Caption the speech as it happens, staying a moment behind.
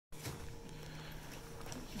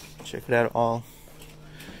Check it out all.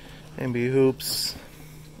 NBA Hoops.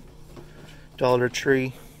 Dollar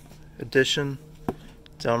Tree edition.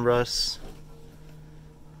 Erdwards.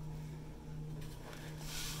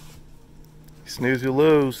 Snooze you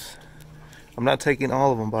lose. I'm not taking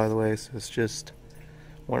all of them, by the way, so it's just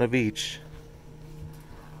one of each.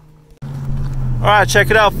 Alright,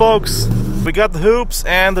 check it out, folks. We got the hoops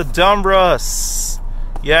and the Erdwards.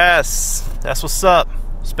 Yes, that's what's up.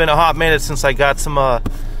 It's been a hot minute since I got some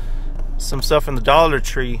stuff from the Dollar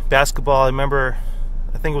Tree. Basketball, I remember,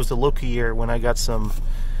 I think it was the Luka year when I got some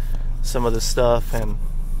of this stuff, and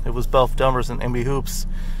it was both Erdwards and NBA Hoops.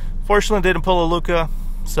 Fortunately, didn't pull a Luka,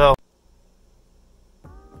 so.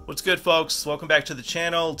 What's good, folks? Welcome back to the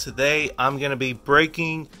channel. Today, I'm going to be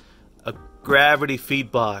breaking a gravity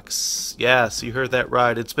feed box. Yes, you heard that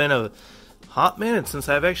right. It's been a hot minute since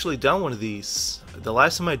I've actually done one of these. The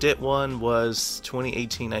last time I did one was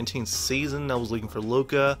 2018-19 season. I was looking for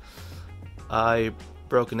Luka. I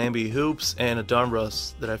broke an NBA Hoops and a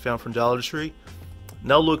Erdwards that I found from Dollar Tree.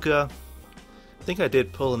 No Luka. I think I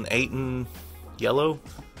did pull an 8 in yellow.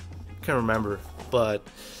 Can't remember, but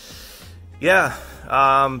yeah.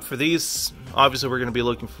 For these, obviously we're going to be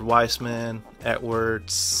looking for Wiseman,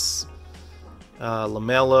 Erdwards,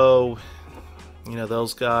 Lamelo, you know,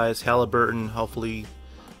 those guys, Haliburton. Hopefully,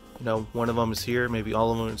 you know, one of them is here. Maybe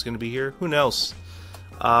all of them is going to be here. Who knows?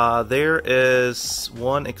 There is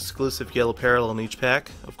one exclusive yellow parallel in each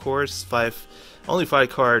pack, of course. Only 5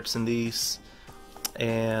 cards in these.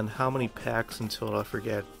 And how many packs in total? I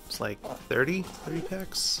forget. It's like 30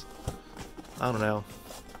 packs? I don't know.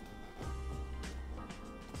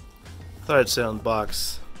 Thought I'd say on the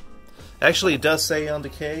box. Actually, it does say on the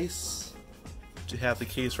case. You have the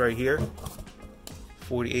case right here.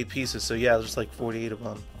 48 pieces. So yeah, there's like 48 of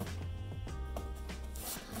them.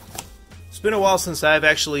 It's been a while since I've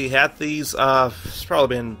actually had these. It's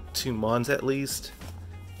probably been 2 months at least.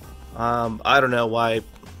 I don't know why I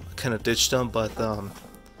kind of ditched them, but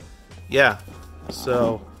yeah.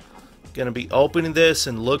 So gonna be opening this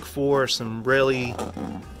and look for some really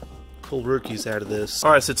cool rookies out of this.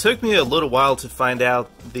 Alright, so it took me a little while to find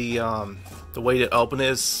out the way to open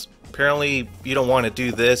this. Apparently you don't want to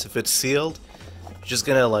do this if it's sealed. You're just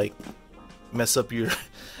gonna like mess up your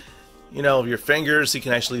you know, your fingers. You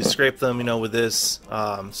can actually scrape them, you know, with this.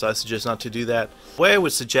 So I suggest not to do that. The way I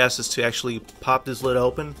would suggest is to actually pop this lid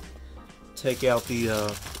open, take out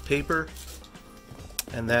the paper,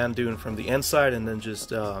 and then do it from the inside, and then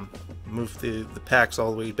just move the packs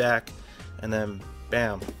all the way back, and then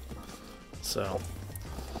bam. So,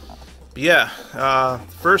 but yeah,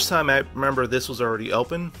 first time I remember this was already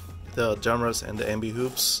open, the Erdwards and the NBA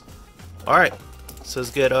Hoops. Alright, so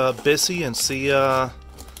let's get busy and see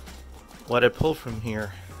what I pull from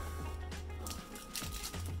here.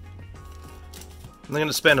 I'm going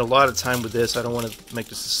to spend a lot of time with this. I don't want to make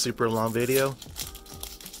this a super long video.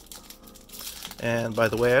 And by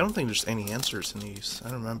the way, I don't think there's any answers in these. I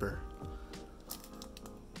don't remember.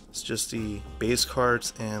 It's just the base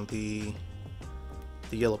cards and the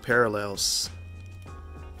yellow parallels.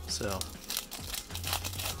 So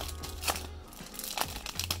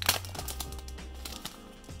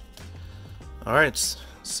alright, let's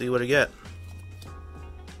see what I get.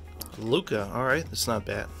 Luka, alright, that's not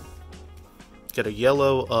bad. Got a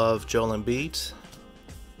yellow of Joel Embiid.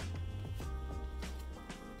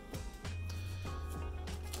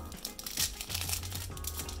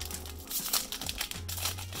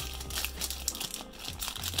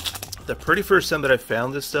 The pretty first time that I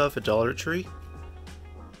found this stuff at Dollar Tree,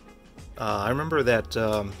 I remember that.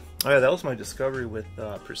 Oh yeah, that was my discovery with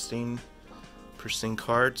Pristine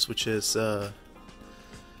Cards, which is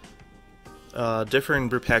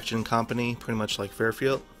different repackaging company, pretty much like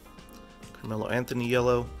Fairfield. Carmelo Anthony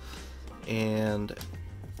yellow, and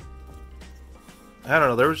I don't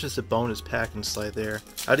know. There was just a bonus pack inside there.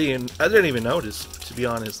 I didn't even notice, to be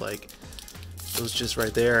honest. Like, it was just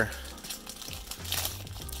right there.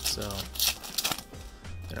 So,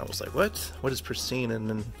 and I was like, what? What is Pristine? And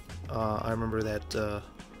then I remember that I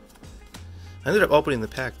ended up opening the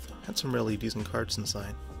pack. Had some really decent cards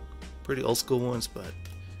inside. Pretty old school ones, but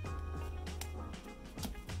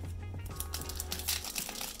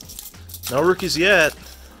no rookies yet.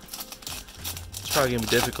 It's probably gonna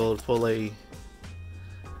be difficult to pull at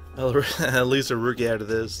least a rookie out of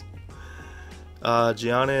this.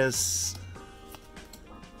 Giannis.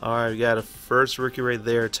 Alright, we got a first rookie right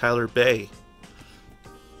there, Tyler Bay.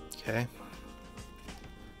 Okay.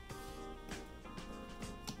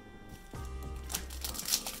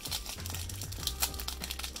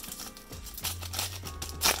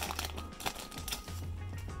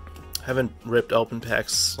 I haven't ripped open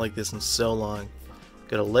packs like this in so long.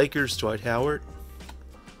 Got a Lakers Dwight Howard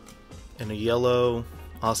and a yellow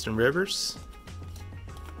Austin Rivers.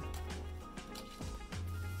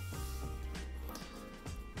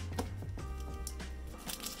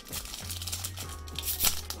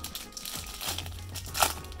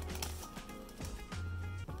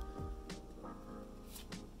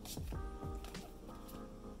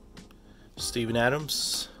 Steven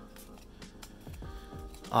Adams.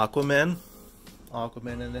 Aquaman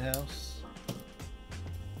in the house.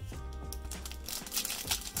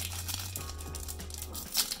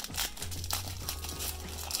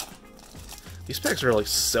 These packs are like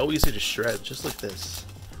so easy to shred, just like this.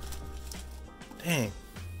 Dang.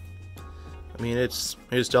 I mean, it's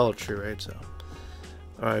Dollar Tree, right? So,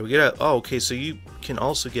 all right, we get a. Oh, okay. So you can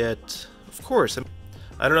also get, of course.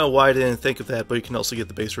 I don't know why I didn't think of that, but you can also get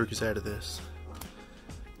the base rookies out of this.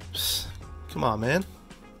 Psst, come on, man.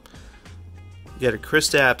 You got a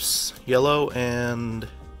Kristaps yellow, and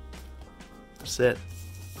that's it.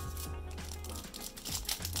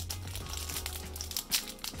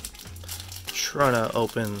 Trying to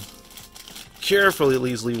open carefully, at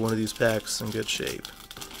least leave one of these packs in good shape.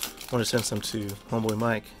 I want to send some to homeboy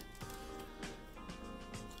Mike.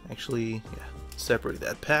 Actually, yeah, separate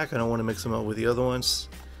that pack. I don't want to mix them up with the other ones.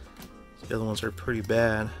 The other ones are pretty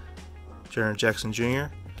bad. Jaren Jackson Jr.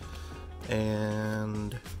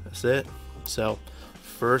 And that's it. So,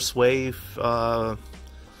 first wave,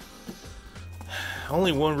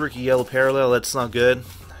 only one rookie yellow parallel. That's not good.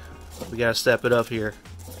 We gotta step it up here.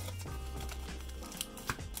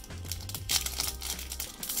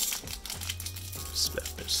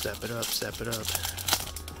 Step it up, step it up.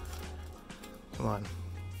 Come on.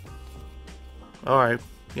 Alright,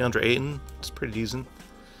 DeAndre Ayton, it's pretty decent.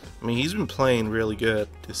 I mean, he's been playing really good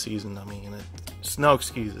this season. I mean, it's no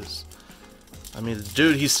excuses. I mean, the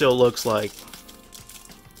dude, he still looks like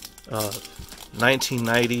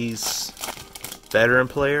 1990s veteran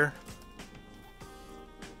player.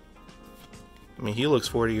 I mean, he looks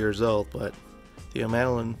 40 years old, but Theo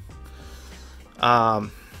Madeline,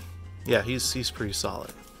 yeah, he's pretty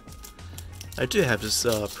solid. I do have this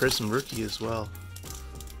Prism rookie as well.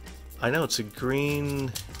 I know it's a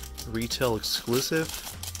green retail exclusive,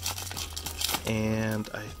 and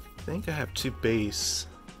I think I have two base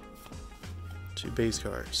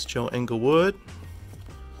cards. Joe Inglewood.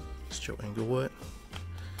 It's Joe Inglewood.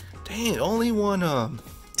 Dang, only one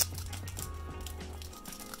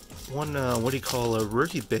what do you call a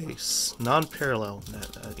rookie base, non-parallel,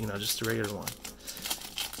 you know, just a regular one.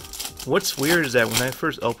 What's weird is that when I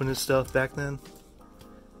first opened this stuff back then,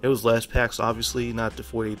 it was less packs, obviously, not the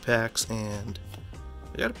 48 packs, and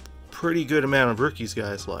I got a pretty good amount of rookies,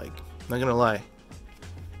 guys. Like, not gonna lie,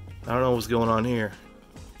 I don't know what's going on here.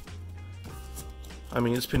 I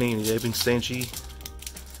mean, it's Panini. They've been stingy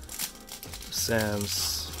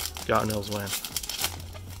since God knows when.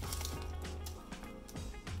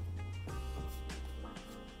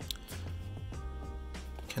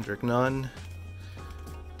 Kendrick Nunn.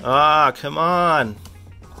 Ah, come on.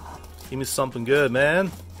 Give me something good,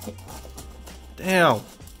 man. Damn.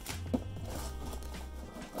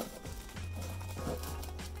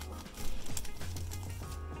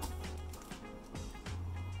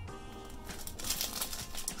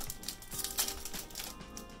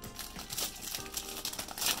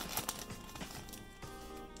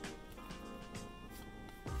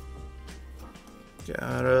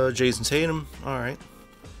 Got Jason Tatum. All right.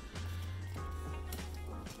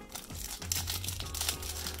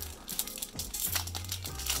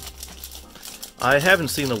 I haven't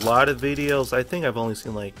seen a lot of videos. I think I've only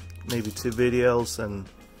seen like maybe 2 videos, and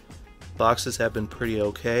boxes have been pretty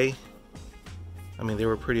okay. I mean, they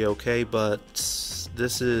were pretty okay, but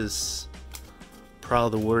this is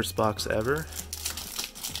probably the worst box ever.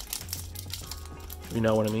 You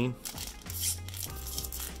know what I mean?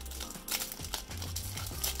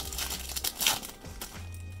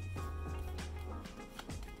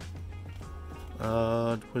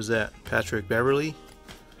 What was that? Patrick Beverly.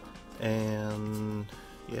 And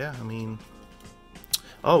yeah, I mean,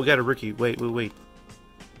 oh, we got a rookie. Wait.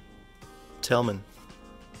 Tillman.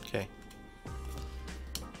 Okay.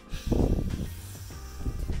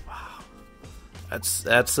 Wow. That's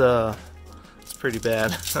pretty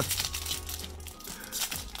bad.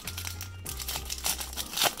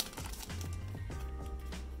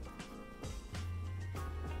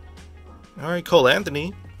 All right, Cole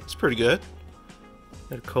Anthony. It's pretty good.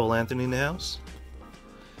 Got a Cole Anthony in the house.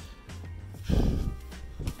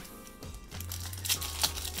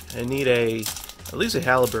 I need at least a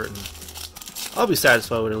Haliburton. I'll be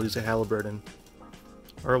satisfied with at least a Haliburton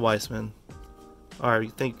or a Wiseman. All right, we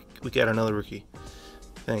think we got another rookie.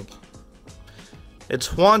 I think. It's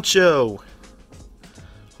Juancho.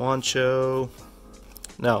 Juancho.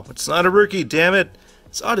 No, it's not a rookie, damn it.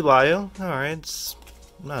 It's Adebayo. Alright, it's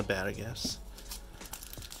not bad, I guess.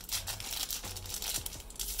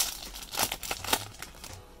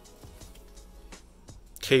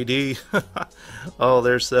 KD. Oh,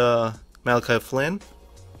 there's Malachi Flynn.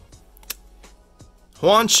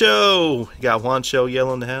 Juancho! You got Juancho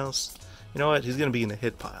yellow in the house. You know what? He's going to be in the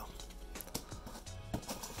hit pile.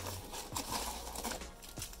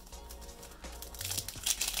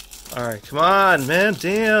 Alright, come on, man.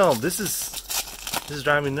 Damn. This is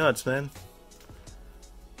driving me nuts, man.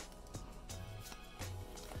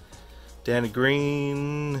 Danny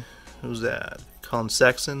Green. Who's that? Colin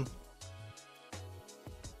Sexton.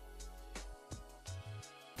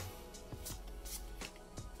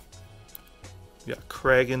 We got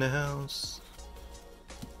Craig in the house.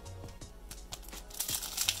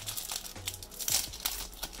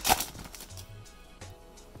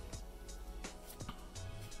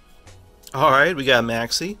 Alright, we got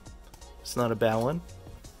Maxey. It's not a bad one.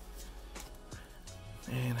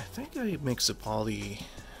 And I think I mixed up all the...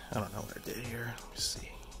 I don't know what I did here. Let me see.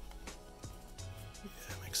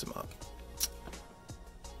 Yeah, mix them up.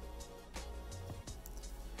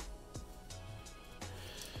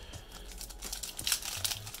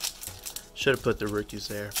 Should have put the rookies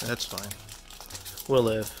there, but that's fine. We'll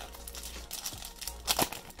live.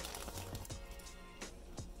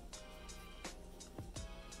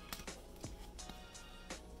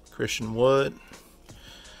 Christian Wood.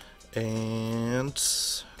 And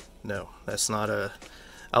no, that's not a...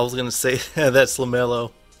 I was gonna say that's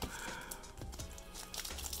Lamelo.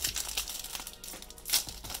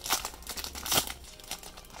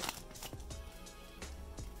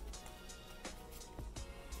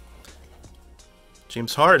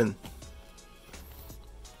 James Harden.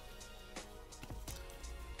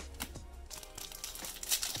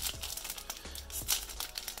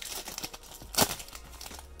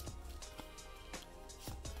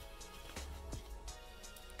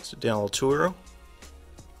 So Daniel Turo.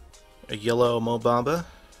 A yellow Mo Bamba.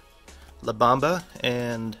 La Bamba.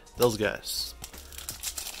 And those guys.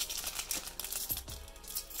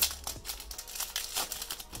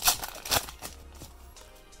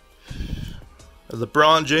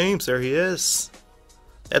 LeBron James, there he is.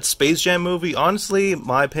 That Space Jam movie, honestly, in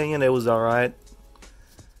my opinion, it was alright.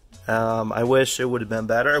 I wish it would have been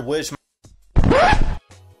better. I wish...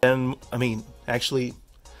 And, I mean, actually...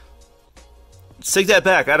 Take that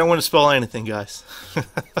back. I don't want to spoil anything, guys.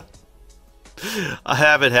 I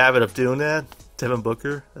have a habit of doing that. Devin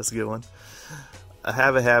Booker, that's a good one. I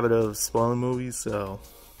have a habit of spoiling movies, so...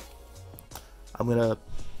 I'm gonna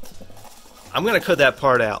cut that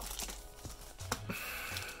part out.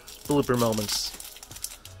 Blooper moments.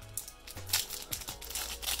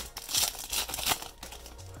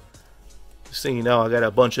 Just so you know, I got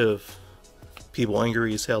a bunch of people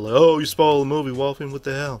angry as hell. Like, oh, you spoiled the movie, Wolfen. What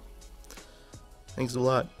the hell? Thanks a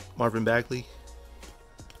lot, Marvin Bagley.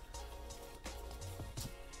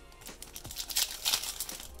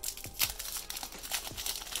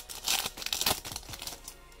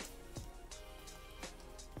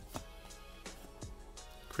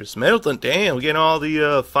 Chris Middleton, damn, we're getting all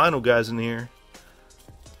the final guys in here.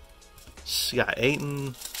 You got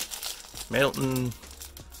Ayton, Middleton,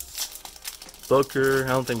 Booker. I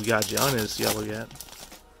don't think we got Giannis yellow yet.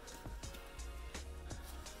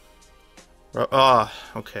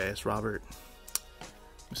 Okay, it's Robert.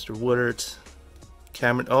 Mr. Woodard.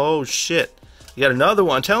 Cameron. Oh, shit. You got another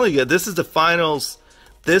one. I'm telling you, this is the finals.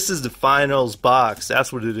 This is the finals box.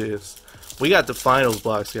 That's what it is. We got the finals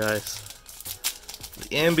box, guys. The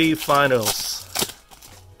NBA Finals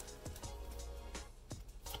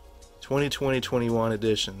 2020-21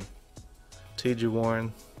 edition. T.J.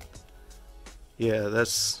 Warren. Yeah,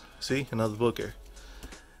 that's... See? Another Booker.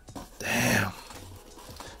 Damn.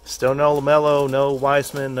 Still no Lamelo, no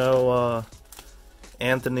Wiseman, no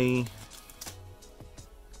Anthony.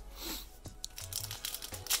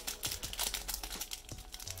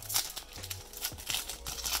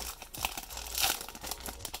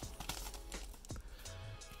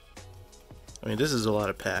 I mean, this is a lot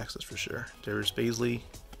of packs, that's for sure. Darius Baisley.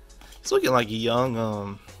 He's looking like a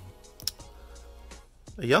young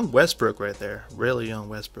Westbrook right there. Really young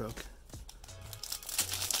Westbrook.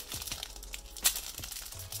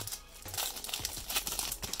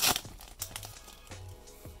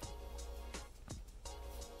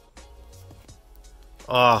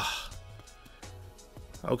 Ah.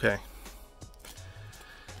 Okay.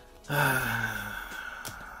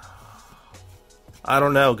 I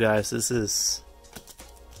don't know, guys. It's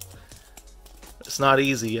not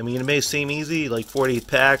easy. I mean, it may seem easy, like 48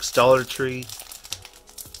 packs, Dollar Tree.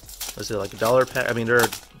 is it like $1 pack? I mean, they're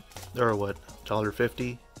what,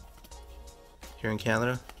 $1.50 here in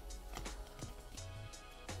Canada.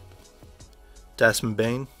 Desmond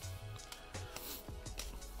Bain.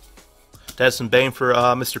 Desmond Bain for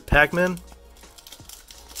Mr. Pac-Man.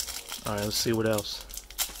 Alright, let's see what else.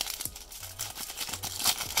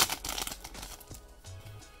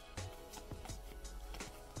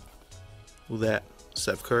 Who that?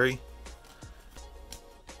 Steph Curry.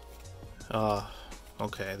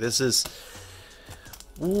 Okay, this is...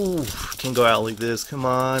 Ooh, can go out like this, come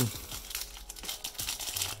on.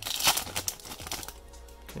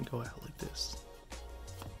 Can go out like this.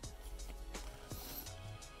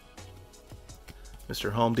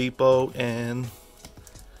 Mr. Home Depot, and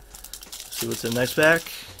see what's in the next pack.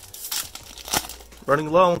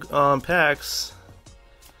 Running low on packs.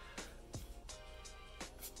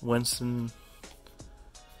 Winston,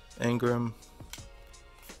 Ingram.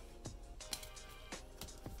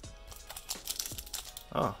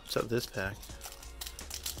 Oh, what's up this pack?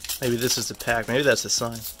 Maybe this is the pack. Maybe that's the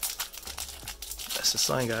sign. That's the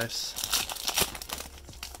sign, guys.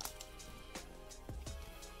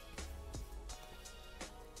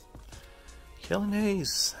 Killian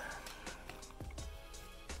Hayes.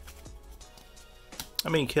 I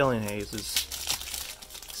mean, Killian Hayes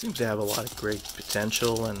seems to have a lot of great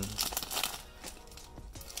potential and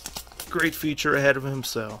great future ahead of him,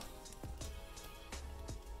 so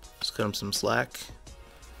just cut him some slack.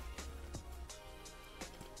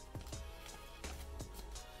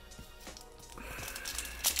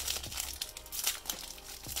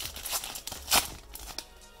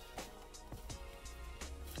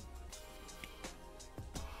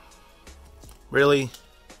 Really?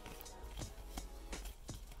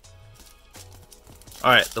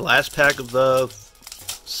 Alright, the last pack of the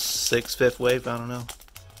fifth wave, I don't know.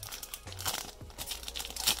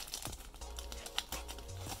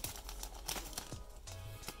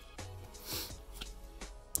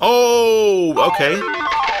 Oh, okay.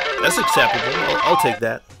 That's acceptable. I'll take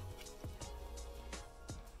that.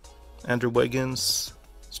 Andrew Wiggins.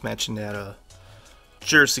 It's matching that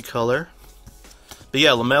jersey color. But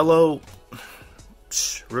yeah, Lamelo,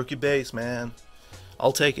 rookie base, man.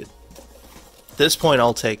 I'll take it. At this point,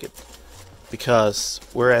 I'll take it. Because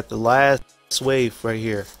we're at the last wave right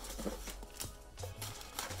here.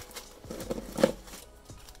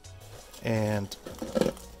 And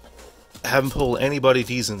I haven't pulled anybody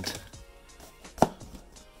decent.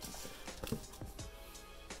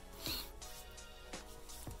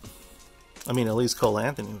 I mean, at least Cole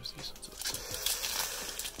Anthony was decent.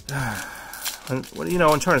 And what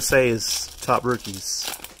I'm trying to say is top rookies.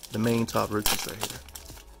 The main top rookies right here.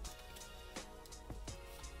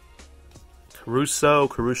 Caruso.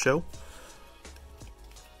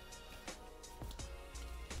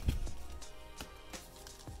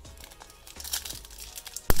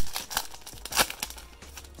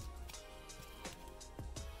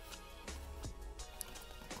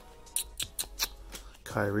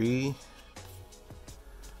 Kyrie.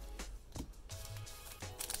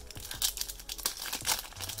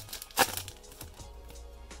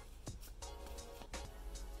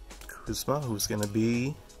 Kuzma, who's going to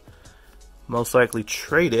be most likely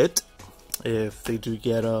traded if they do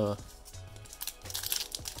get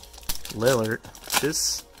Lillard.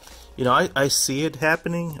 This, I see it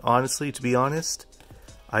happening, honestly, to be honest.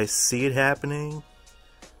 I see it happening.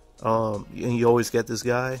 And you always get this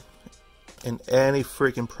guy in any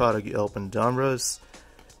freaking product you open. Donruss,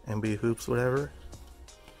 NBA Hoops, whatever.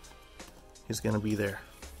 He's going to be there.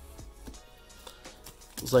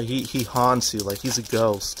 It's like he haunts you, like he's a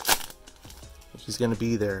ghost. He's going to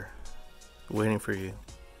be there, waiting for you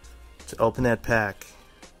to open that pack.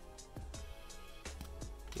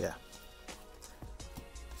 Yeah.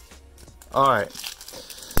 Alright.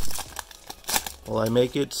 Will I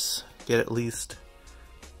make it? Get at least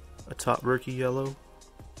a top rookie yellow?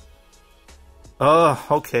 Oh,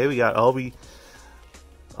 okay. We got Obi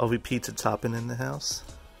Pizza Toppin in the house.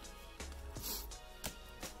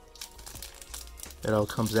 It all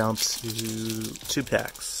comes down to 2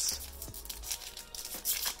 packs.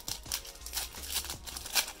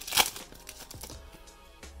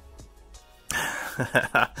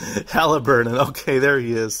 Haliburton. Okay, there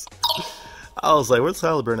he is. I was like, where's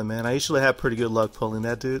Haliburton, man? I usually have pretty good luck pulling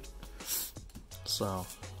that dude. So.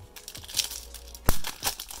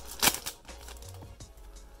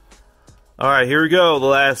 Alright, here we go. The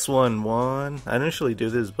last one. I don't usually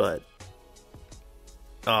do this, but.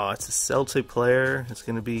 Oh, it's a Celtic player. It's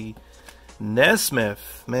going to be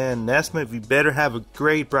Nesmith. Man, Nesmith, you better have a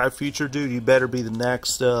great, bright future, dude. You better be the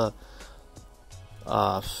next,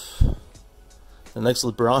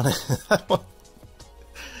 LeBron.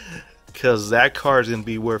 because that card is going to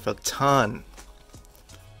be worth a ton.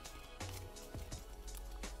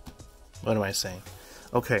 What am I saying?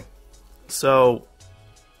 Okay, so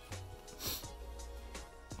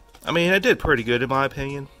I mean, I did pretty good in my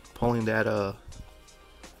opinion, pulling that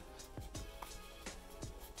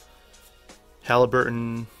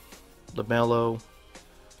Haliburton, Lamelo,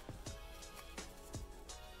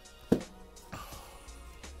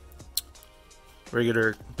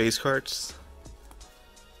 regular base cards.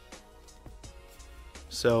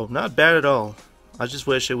 So not bad at all. I just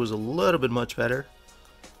wish it was a little bit much better,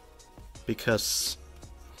 because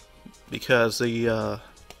the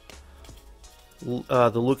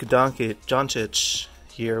Luka Doncic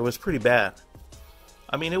here was pretty bad.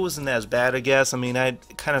 I mean, it wasn't as bad, I guess. I mean, I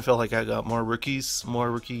kind of felt like I got more rookie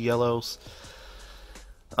yellows.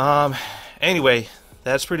 Anyway,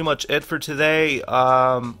 that's pretty much it for today.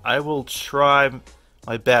 I will try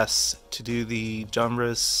my best to do the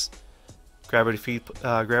Donruss gravity.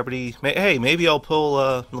 Hey, maybe I'll pull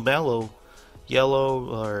Lamelo yellow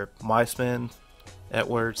or Wiseman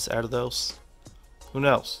Erdwards out of those. Who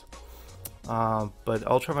knows? But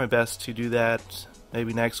I'll try my best to do that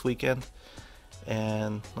maybe next weekend,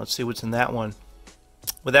 and let's see what's in that one.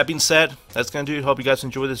 With that being said, that's gonna do it. Hope you guys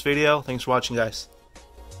enjoyed this video. Thanks for watching, guys.